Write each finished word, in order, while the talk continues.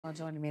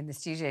Well, joining me in the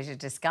studio to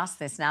discuss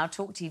this now,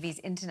 TalkTV's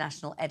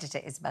international editor,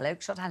 Isabel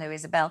Oakshott. Hello,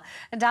 Isabel.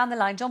 And down the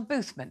line, John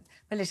Boothman,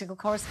 political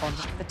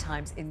correspondent for the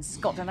Times in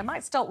Scotland. I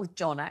might start with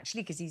John,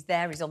 actually, because he's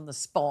there, he's on the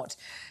spot.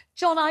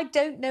 John, I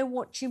don't know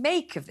what you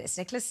make of this.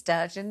 Nicola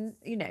Sturgeon,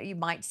 you know, you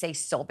might say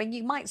sobbing,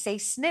 you might say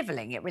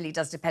snivelling. It really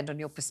does depend on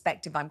your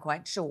perspective, I'm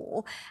quite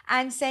sure.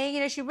 And saying,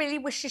 you know, she really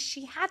wishes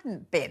she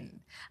hadn't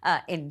been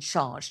in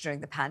charge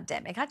during the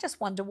pandemic. I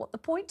just wonder what the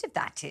point of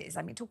that is.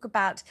 I mean, talk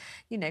about,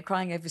 you know,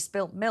 crying over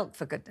spilt milk,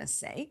 for goodness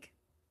sake.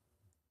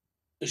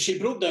 She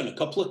broke down a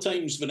couple of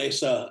times,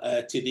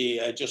 Vanessa,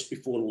 today, just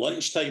before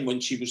lunchtime,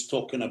 when she was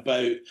talking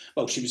about,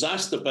 well, she was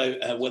asked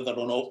about whether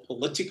or not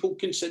political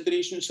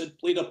considerations had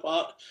played a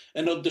part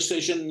in her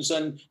decisions.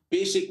 And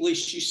basically,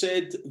 she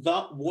said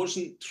that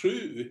wasn't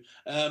true.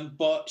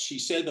 But she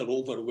said her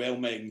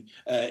overwhelming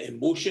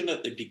emotion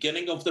at the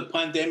beginning of the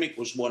pandemic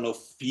was one of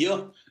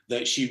fear,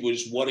 that she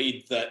was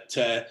worried that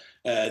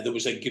there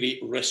was a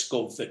great risk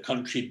of the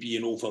country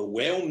being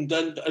overwhelmed.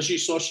 And as you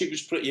saw, she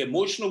was pretty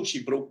emotional.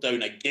 She broke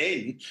down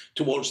again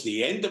towards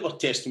the end of her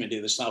testimony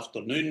this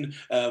afternoon,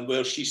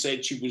 where she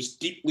said she was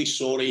deeply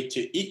sorry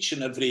to each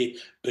and every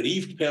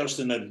bereaved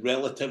person and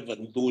relative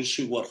and those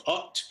who were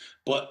hurt.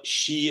 But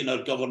she and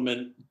her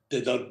government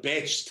did their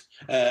best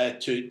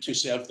to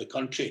serve the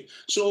country.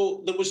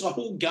 So there was a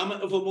whole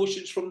gamut of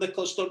emotions from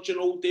Nicola Sturgeon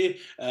all day.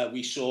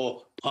 We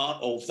saw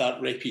part of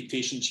that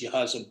reputation she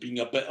has of being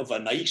a bit of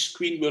an ice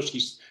queen, where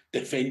she's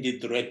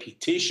defended the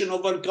reputation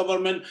of her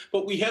government.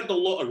 But we heard a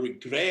lot of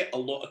regret, a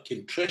lot of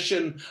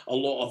contrition, a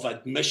lot of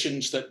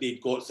admissions that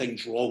they'd got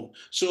things wrong.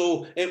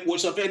 So it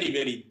was a very,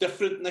 very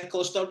different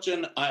Nicola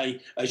Sturgeon.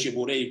 As you've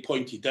already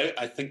pointed out,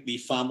 I think the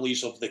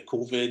families of the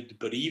COVID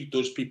bereaved,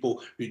 those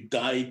people who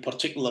died,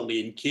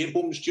 particularly in care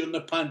homes during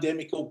the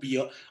pandemic, will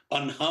be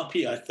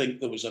unhappy. I think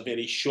there was a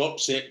very short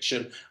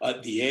section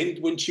at the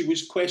end when she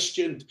was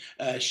questioned.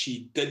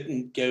 She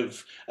didn't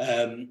give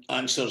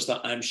answers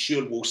that I'm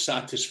sure will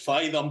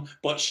satisfy them,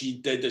 but she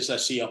did, as I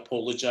say,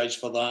 apologise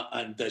for that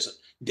and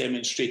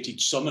demonstrated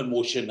some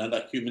emotion and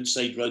a human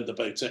side round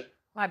about it.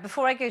 Right,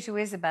 before I go to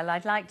Isabel,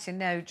 I'd like to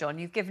know, John,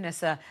 you've given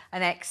us an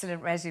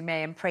excellent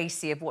resume and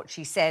précis of what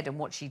she said and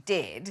what she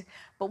did,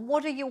 but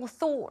what are your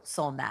thoughts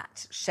on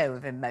that show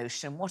of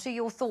emotion? What are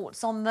your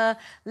thoughts on the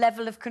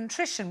level of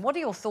contrition? What are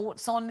your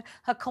thoughts on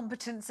her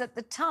competence at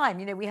the time?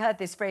 You know, we heard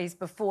this phrase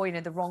before, you know,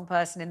 the wrong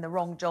person in the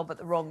wrong job at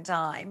the wrong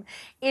time.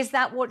 Is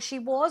that what she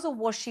was, or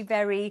was she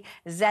very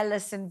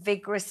zealous and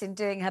vigorous in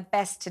doing her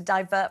best to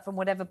divert from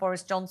whatever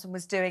Boris Johnson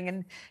was doing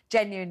and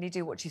genuinely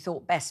do what she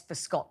thought best for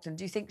Scotland?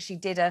 Do you think she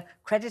did a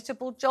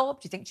creditable job?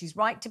 Do you think she's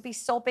right to be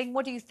sobbing?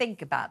 What do you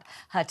think about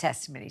her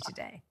testimony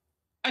today?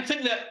 I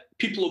think that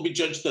people will be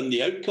judged on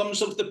the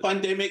outcomes of the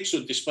pandemic.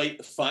 So despite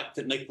the fact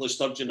that Nicola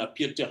Sturgeon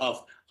appeared to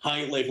have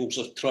high levels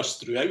of trust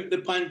throughout the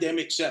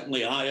pandemic,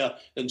 certainly higher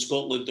in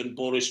Scotland than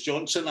Boris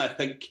Johnson, I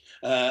think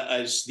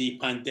as the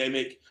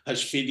pandemic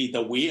has faded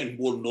away and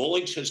more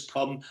knowledge has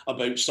come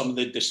about some of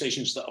the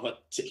decisions that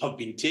have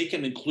been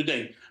taken,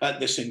 including at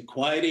this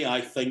inquiry,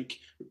 I think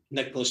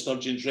Nicola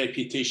Sturgeon's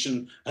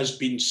reputation has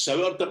been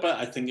soured a bit.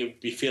 I think it would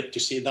be fair to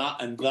say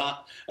that, and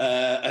that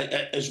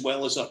as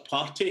well as her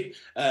party.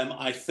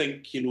 I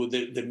think, you know,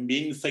 the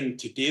main thing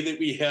today that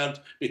we heard,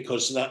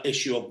 because that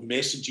issue of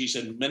messages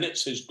and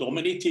minutes has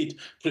dominated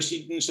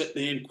proceedings at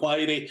the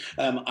inquiry,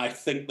 I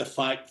think the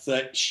fact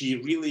that she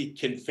really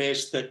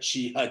confessed that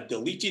she had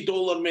deleted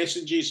all her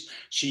messages.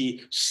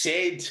 She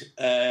said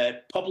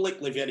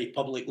publicly, very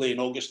publicly in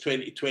August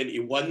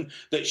 2021,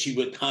 that she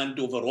would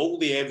hand over all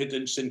the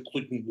evidence,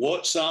 including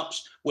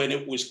WhatsApps, when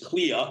it was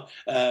clear,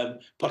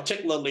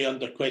 particularly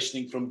under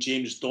questioning from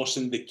James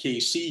Dawson, the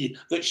KC,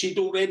 that she'd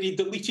already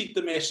deleted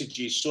the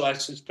messages. So I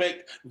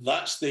suspect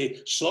that's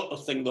the sort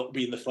of thing that will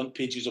be in the front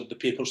pages of the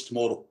papers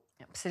tomorrow.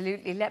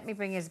 Absolutely. Let me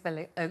bring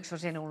Isabel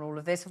Oakshott in on all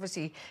of this.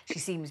 Obviously, she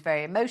seems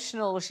very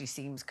emotional. She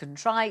seems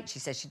contrite. She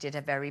says she did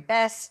her very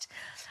best.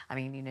 I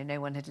mean, you know,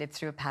 no one had lived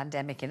through a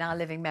pandemic in our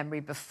living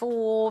memory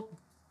before.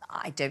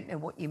 I don't know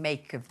what you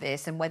make of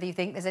this and whether you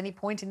think there's any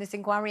point in this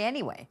inquiry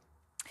anyway.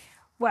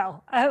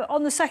 Well,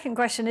 on the second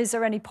question, is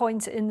there any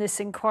point in this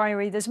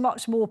inquiry? There's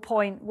much more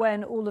point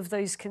when all of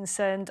those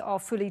concerned are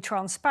fully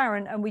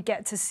transparent and we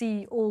get to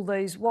see all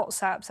those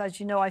WhatsApps. As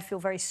you know, I feel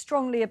very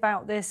strongly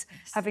about this,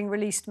 having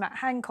released Matt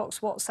Hancock's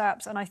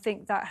WhatsApps, and I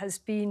think that has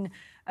been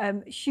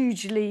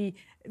hugely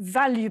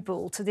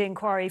valuable to the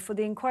inquiry, for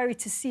the inquiry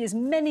to see as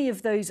many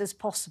of those as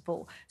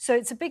possible. So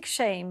it's a big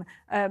shame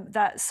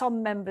that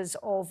some members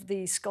of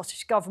the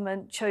Scottish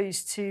Government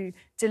chose to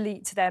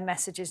delete their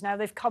messages. Now,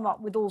 they've come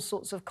up with all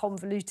sorts of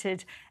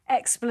convoluted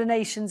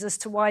explanations as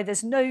to why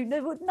there's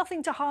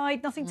nothing to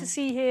hide, nothing to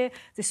see here.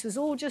 This was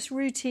all just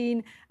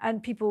routine,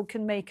 and people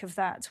can make of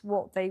that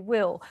what they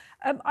will.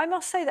 I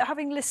must say that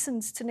having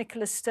listened to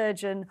Nicola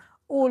Sturgeon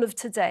all of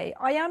today,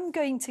 I am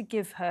going to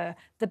give her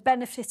the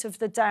benefit of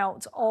the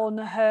doubt on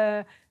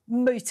her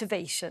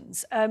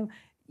motivations.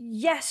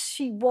 Yes,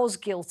 she was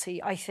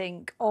guilty, I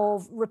think,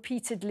 of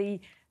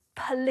repeatedly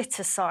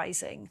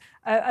politicising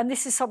and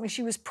this is something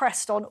she was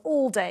pressed on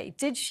all day.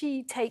 Did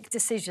she take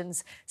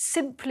decisions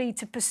simply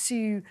to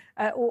pursue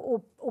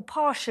or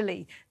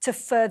partially to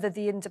further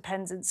the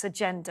independence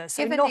agenda?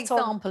 So give an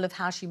example of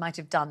how she might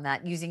have done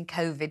that, using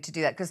COVID to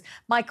do that, because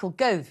Michael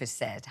Gove has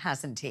said,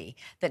 hasn't he,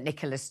 that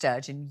Nicola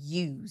Sturgeon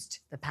used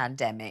the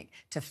pandemic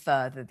to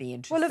further the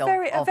interests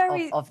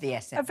of the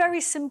SNP. A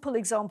very simple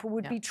example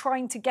would be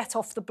trying to get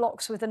off the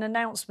blocks with an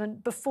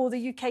announcement before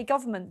the UK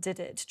government did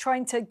it,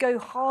 trying to go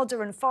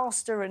harder and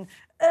faster and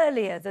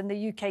earlier than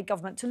the UK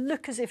government, to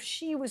look as if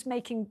she was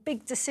making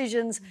big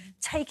decisions,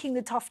 taking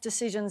the tough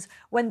decisions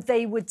when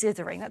they were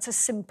dithering. That's a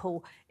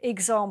simple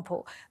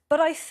example. But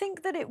I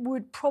think that it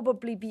would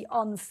probably be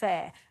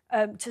unfair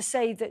to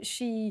say that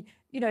she,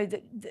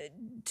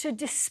 to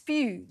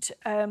dispute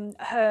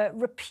her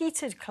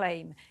repeated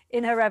claim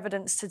in her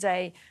evidence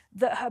today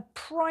that her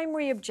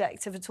primary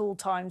objective at all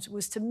times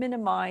was to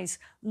minimise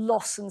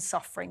loss and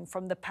suffering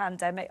from the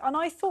pandemic. And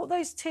I thought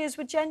those tears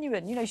were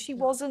genuine. She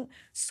wasn't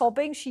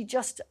sobbing, she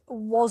just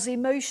was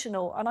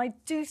emotional. And I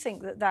do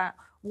think that that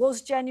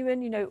was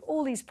genuine.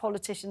 All these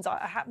politicians,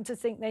 I happen to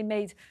think they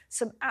made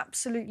some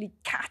absolutely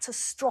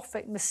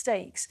catastrophic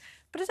mistakes.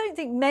 But I don't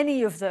think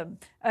many of them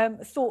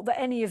thought that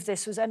any of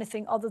this was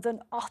anything other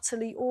than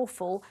utterly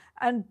awful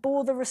and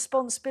bore the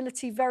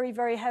responsibility very,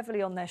 very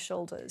heavily on their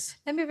shoulders.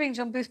 Let me bring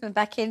John Boothman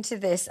back into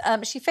this.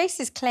 She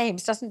faces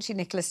claims, doesn't she,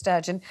 Nicola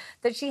Sturgeon,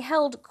 that she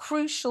held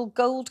crucial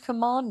Gold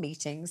Command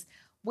meetings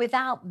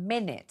without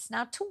minutes.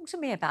 Now, talk to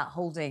me about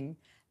holding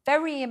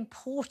very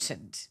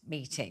important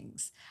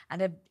meetings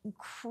and an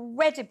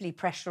incredibly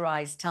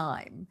pressurised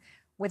time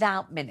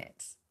without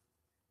minutes.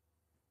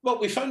 Well,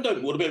 we found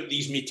out more about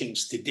these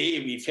meetings today.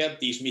 We've heard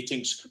these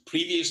meetings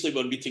previously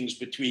were meetings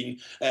between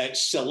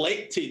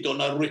selected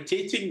on a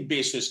rotating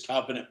basis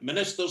cabinet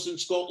ministers in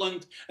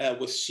Scotland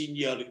with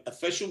senior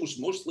officials.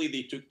 Mostly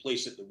they took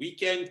place at the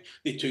weekend.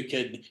 They took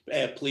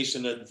place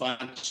in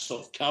advance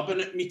of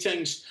cabinet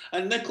meetings.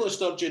 And Nicola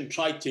Sturgeon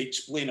tried to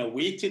explain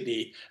away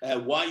today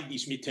why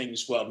these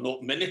meetings were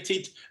not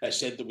minuted.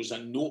 Said there was a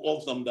note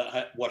of them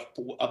that were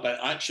about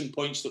action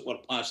points that were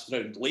passed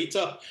round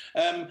later.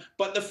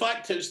 But the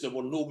fact is there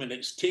were no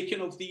minutes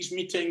taken of these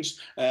meetings.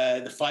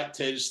 The fact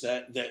is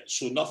that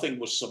so nothing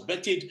was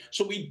submitted.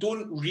 So we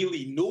don't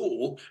really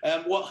know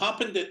what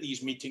happened at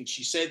these meetings.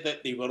 She said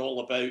that they were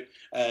all about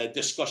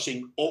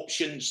discussing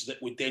options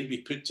that would then be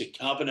put to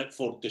cabinet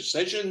for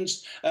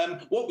decisions.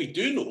 What we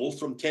do know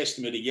from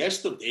testimony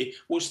yesterday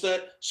was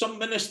that some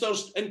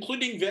ministers,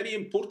 including very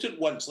important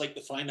ones like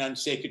the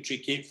Finance Secretary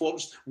Kate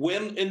Forbes,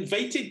 weren't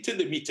invited to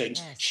the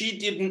meetings. Yes. She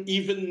didn't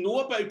even know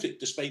about it,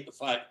 despite the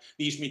fact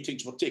these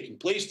meetings were taking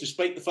place,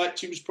 despite the fact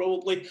she was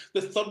probably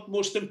the third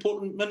most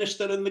important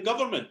minister in the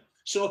government.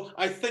 So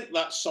I think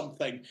that's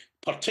something,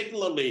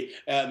 particularly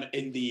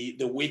in the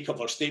wake of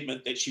her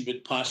statement that she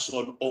would pass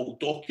on all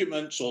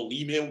documents, all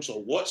emails,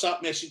 or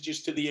WhatsApp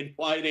messages to the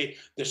inquiry,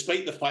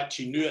 despite the fact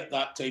she knew at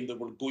that time there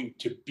were going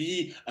to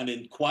be an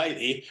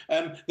inquiry,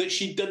 that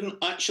she didn't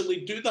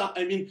actually do that.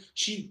 I mean,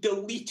 she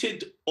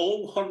deleted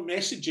all her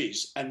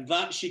messages, and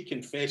that she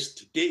confessed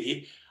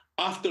today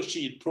after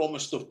she had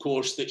promised, of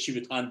course, that she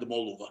would hand them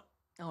all over.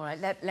 All right,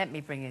 let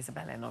me bring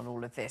Isabel in on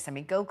all of this. I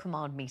mean, Gold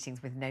Command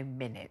meetings with no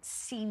minutes,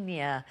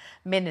 senior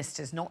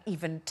ministers not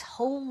even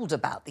told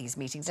about these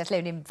meetings, let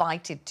alone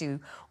invited to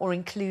or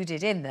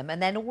included in them,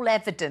 and then all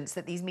evidence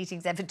that these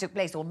meetings ever took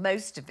place, or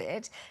most of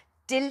it,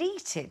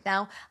 deleted.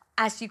 Now,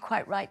 as you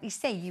quite rightly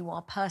say, you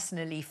are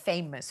personally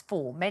famous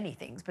for many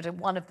things, but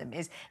one of them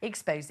is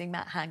exposing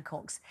Matt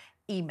Hancock's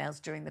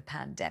emails during the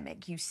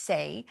pandemic. You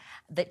say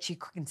that you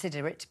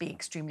consider it to be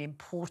extremely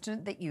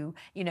important that you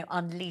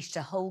unleashed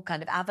a whole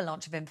kind of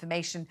avalanche of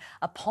information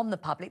upon the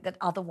public that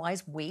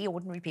otherwise we,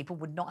 ordinary people,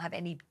 would not have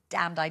any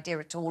damned idea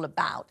at all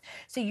about.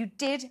 So you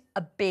did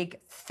a big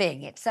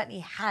thing. It certainly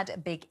had a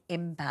big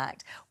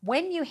impact.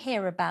 When you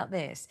hear about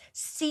this,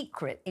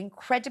 secret,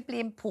 incredibly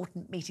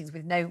important meetings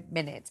with no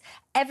minutes,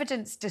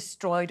 evidence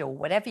destroyed, or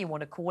whatever you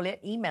want to call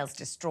it, emails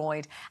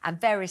destroyed, and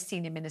various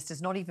senior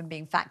ministers not even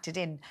being factored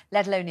in,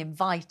 let alone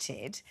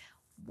invited,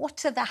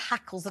 what are the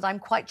hackles that I'm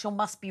quite sure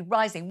must be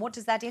rising? What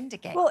does that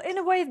indicate? Well, in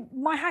a way,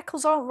 my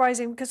hackles aren't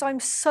rising because I'm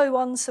so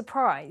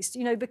unsurprised,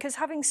 because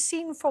having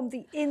seen from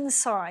the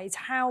inside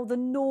how the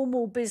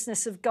normal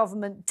business of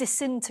government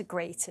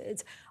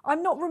disintegrated,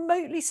 I'm not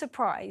remotely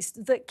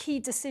surprised that key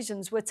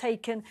decisions were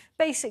taken,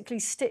 basically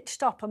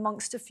stitched up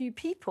amongst a few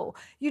people.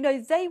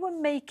 They were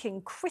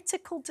making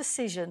critical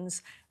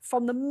decisions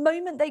from the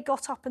moment they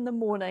got up in the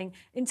morning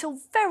until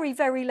very,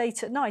 very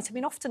late at night. I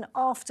mean, often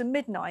after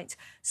midnight.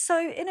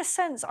 So in a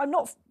sense, I'm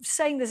not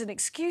saying there's an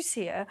excuse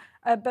here,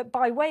 but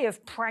by way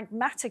of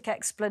pragmatic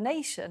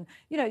explanation,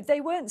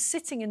 they weren't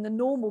sitting in the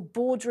normal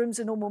boardrooms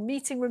and normal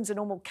meeting rooms and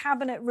normal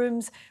cabinet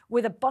rooms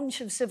with a bunch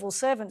of civil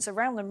servants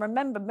around them.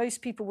 Remember,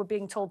 most people were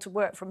being told to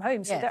work from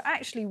home, so there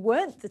actually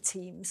weren't the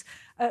teams.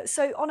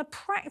 So on a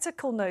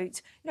practical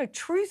note,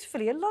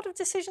 truthfully, a lot of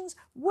decisions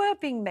were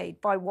being made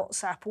by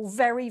WhatsApp or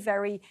very,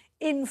 very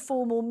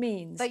informal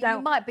means.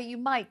 But you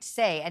might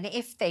say, and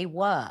if they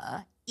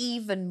were,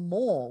 even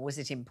more was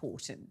it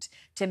important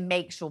to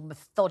make sure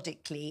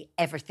methodically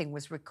everything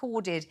was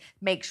recorded,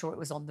 make sure it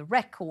was on the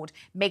record,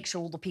 make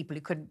sure all the people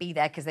who couldn't be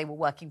there because they were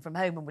working from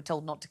home and were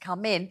told not to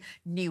come in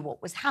knew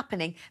what was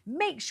happening.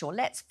 Make sure,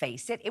 let's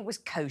face it, it was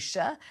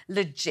kosher,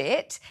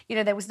 legit. You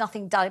know, there was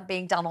nothing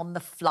being done on the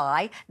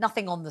fly,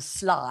 nothing on the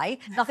sly,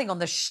 nothing on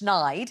the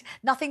schneid,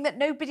 nothing that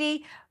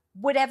nobody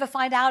would ever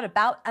find out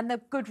about, and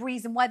the good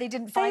reason why they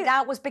didn't find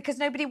out was because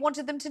nobody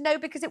wanted them to know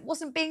because it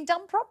wasn't being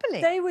done properly.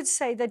 They would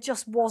say there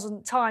just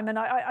wasn't time, and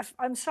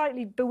I'm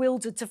slightly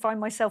bewildered to find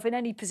myself in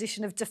any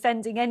position of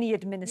defending any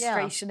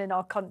administration in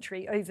our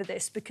country over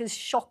this, because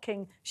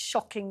shocking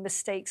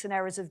mistakes and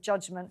errors of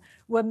judgment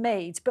were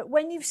made. But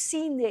when you've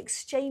seen the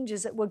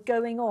exchanges that were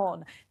going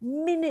on,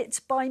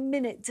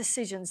 minute-by-minute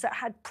decisions that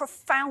had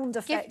profound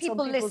effects on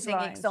people's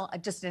lives.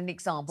 Just an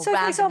example, so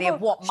randomly,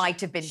 of what might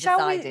have been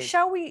decided.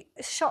 Shall we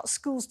shut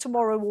schools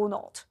tomorrow or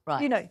not?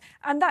 Right. You know,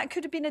 and that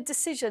could have been a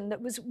decision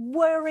that was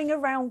whirring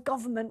around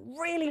government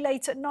really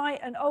late at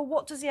night. And oh,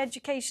 what does the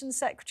Education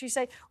Secretary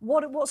say?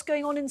 What's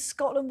going on in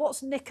Scotland?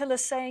 What's Nicola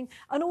saying?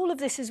 And all of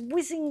this is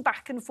whizzing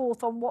back and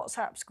forth on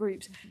WhatsApp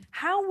groups.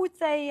 How would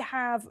they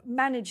have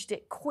managed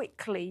it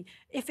quickly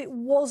if it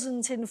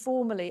wasn't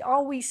informally?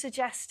 Are we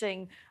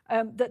suggesting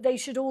that they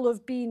should all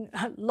have been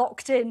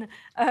locked in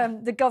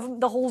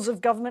the halls of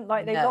government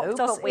like they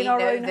locked us in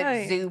our own homes? We know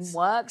that Zoom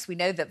works. We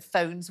know that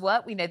phones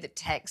work. We know that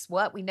texts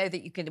work. We know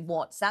that you can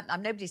WhatsApp.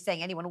 Nobody's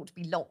saying anyone ought to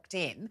be locked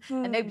in,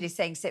 and nobody's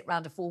saying sit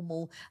round a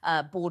formal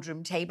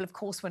boardroom table. Of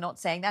course, we're not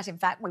saying that. In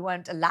fact, we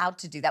weren't allowed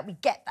to do that. We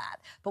get that.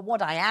 But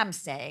what I am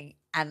saying,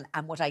 and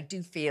what I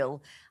do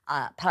feel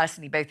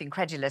personally both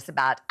incredulous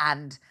about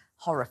and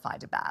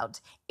horrified about,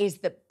 is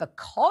that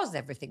because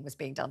everything was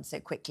being done so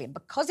quickly and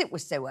because it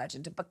was so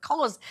urgent and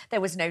because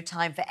there was no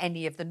time for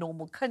any of the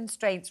normal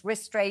constraints,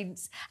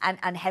 restraints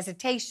and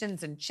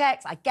hesitations and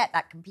checks, I get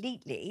that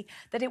completely,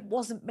 that it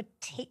wasn't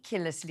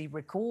meticulously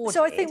recorded.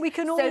 So I think we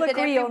can all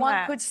agree on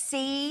that. Could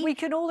see. We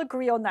can all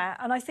agree on that.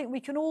 And I think we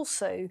can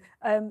also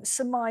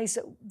surmise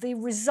that the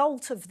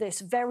result of this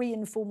very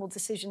informal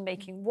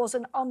decision-making was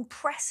an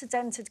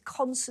unprecedented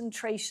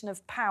concentration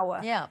of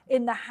power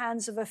in the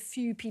hands of a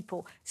few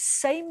people.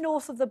 Same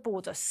north of the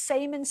border,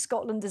 same in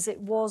Scotland as it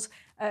was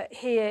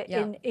here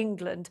in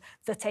England,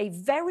 that a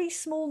very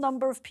small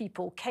number of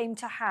people came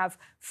to have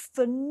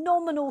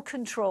phenomenal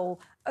control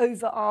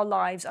over our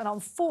lives. And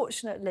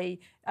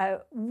unfortunately,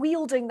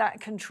 wielding that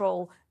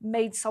control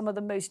made some of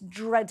the most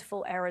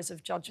dreadful errors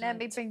of judgment. Let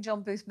me bring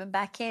John Boothman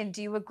back in.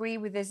 Do you agree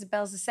with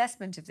Isabel's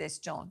assessment of this,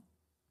 John?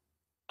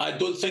 I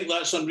don't think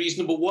that's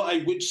unreasonable. What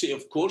I would say,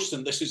 of course,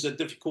 and this is a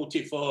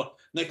difficulty for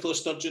Nicola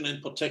Sturgeon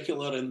in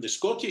particular and the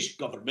Scottish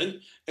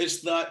government,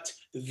 is that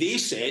they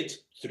said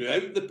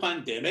throughout the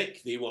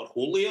pandemic they were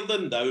holier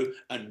than thou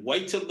and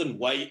whiter than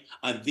white,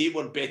 and they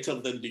were better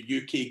than the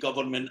UK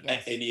government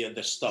at any of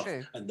this stuff.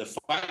 True. And the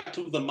fact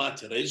of the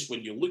matter is,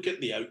 when you look at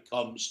the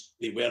outcomes,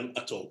 they weren't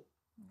at all.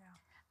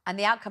 And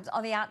the outcomes,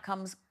 are the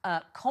outcomes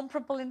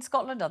comparable in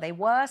Scotland? Are they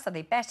worse? Are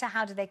they better?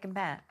 How do they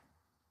compare?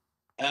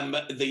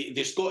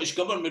 The Scottish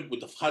Government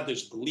would have had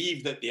us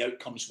believe that the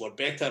outcomes were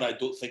better. I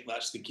don't think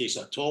that's the case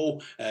at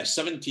all.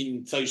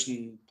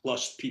 17,000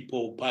 plus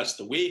people passed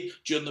away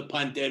during the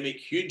pandemic,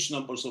 huge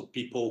numbers of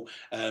people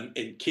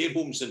in care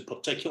homes in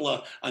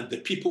particular. And the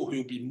people who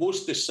will be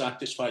most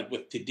dissatisfied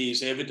with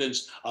today's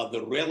evidence are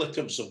the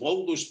relatives of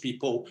all those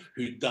people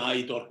who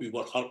died or who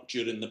were hurt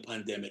during the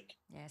pandemic.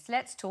 Yes,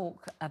 let's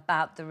talk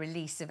about the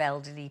release of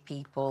elderly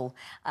people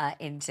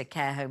into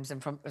care homes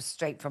and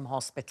straight from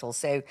hospital.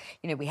 So,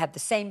 you know, we had the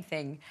same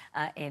thing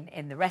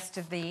in the rest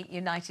of the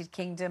United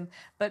Kingdom,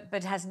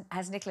 but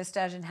has Nicola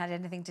Sturgeon had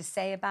anything to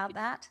say about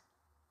that?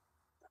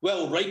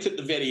 Well, right at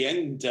the very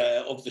end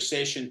of the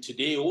session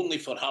today, only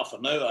for half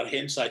an hour,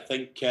 hence I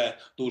think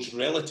those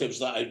relatives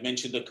that I've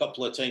mentioned a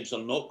couple of times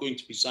are not going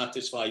to be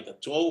satisfied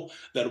at all.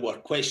 There were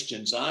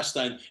questions asked,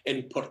 and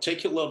in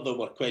particular there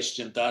were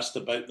questions asked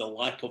about the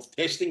lack of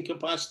testing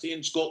capacity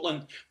in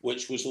Scotland,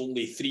 which was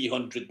only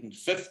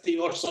 350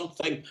 or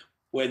something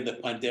when the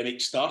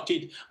pandemic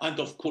started, and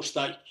of course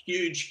that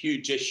huge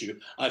issue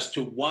as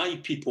to why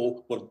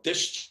people were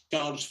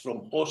discharged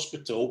from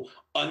hospital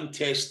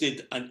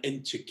untested and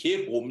into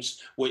care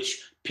homes,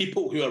 which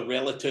people who are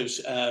relatives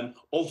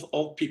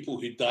of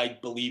people who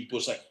died believed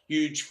was a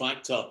huge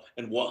factor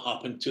in what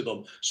happened to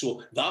them.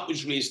 So that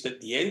was raised at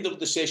the end of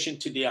the session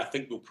today. I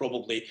think we'll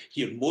probably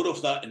hear more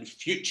of that in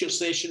future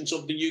sessions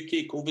of the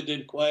UK COVID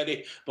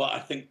inquiry. But I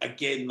think,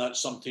 again,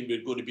 that's something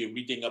we're going to be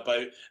reading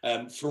about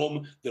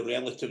from the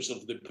relatives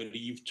of the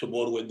bereaved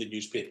tomorrow in the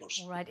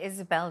newspapers. All right,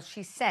 Isabel,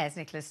 she says,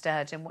 Nicola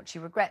Sturgeon, what she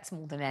regrets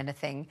more than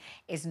anything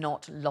is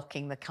not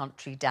locking the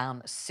country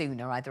down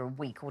sooner, either a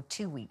week or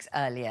 2 weeks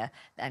earlier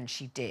than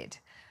she did.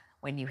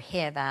 When you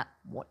hear that,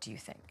 what do you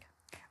think?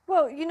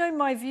 Well, you know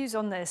my views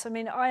on this. I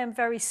mean, I am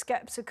very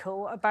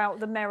sceptical about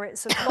the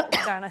merits of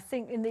lockdown. I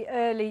think in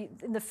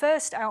the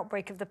first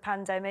outbreak of the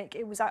pandemic,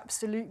 it was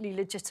absolutely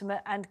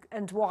legitimate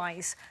and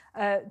wise.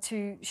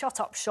 to shut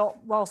up shop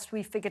whilst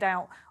we figured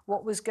out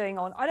what was going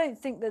on. I don't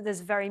think that there's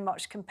very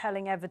much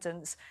compelling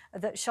evidence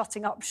that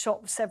shutting up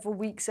shop several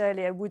weeks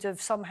earlier would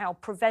have somehow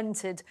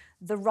prevented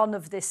the run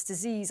of this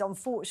disease.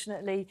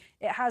 Unfortunately,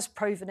 it has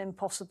proven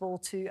impossible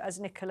to, as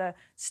Nicola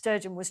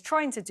Sturgeon was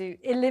trying to do,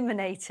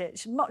 eliminate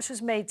it. Much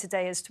was made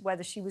today as to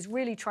whether she was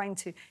really trying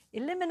to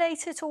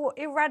eliminate it or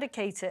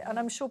eradicate it. And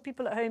I'm sure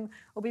people at home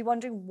will be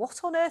wondering, what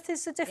on earth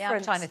is the difference? Yeah,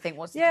 I'm trying to think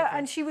what's the difference. Yeah,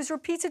 and she was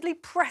repeatedly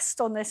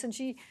pressed on this, and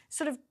she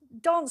sort of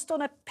danced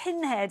on a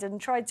pinhead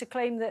and tried to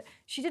claim that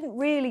she didn't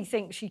really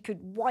think she could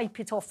wipe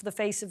it off the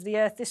face of the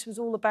earth. This was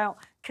all about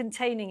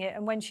containing it.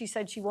 And when she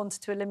said she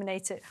wanted to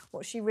eliminate it,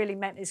 what she really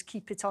meant is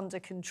keep it under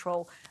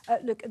control.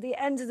 Look, at the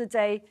end of the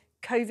day,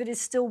 COVID is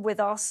still with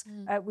us.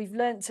 We've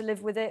learned to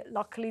live with it.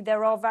 Luckily,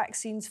 there are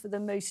vaccines for the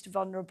most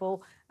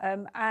vulnerable.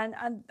 And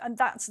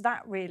that's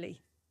that,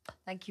 really.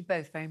 Thank you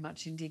both very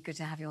much indeed. Good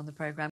to have you on the programme.